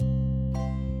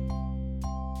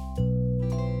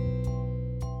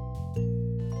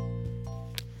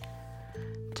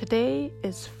Today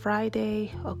is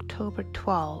Friday, October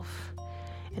 12th,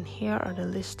 and here are the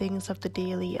listings of the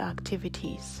daily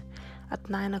activities. At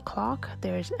 9 o'clock,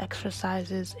 there is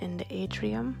exercises in the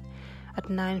atrium. At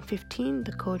 9:15,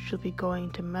 the coach will be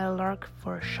going to Meadowlark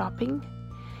for shopping.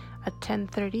 At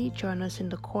 10:30, join us in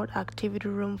the court activity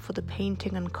room for the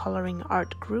painting and coloring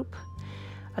art group.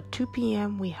 At 2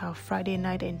 p.m., we have Friday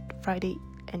night and Friday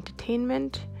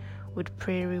entertainment with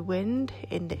Prairie Wind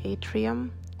in the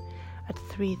atrium. At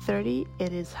 3:30,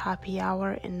 it is happy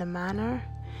hour in the Manor.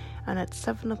 And at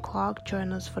 7 o'clock,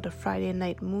 join us for the Friday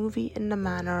night movie in the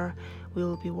Manor. We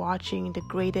will be watching The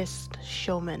Greatest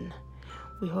Showman.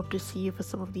 We hope to see you for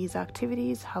some of these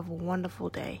activities. Have a wonderful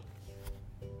day.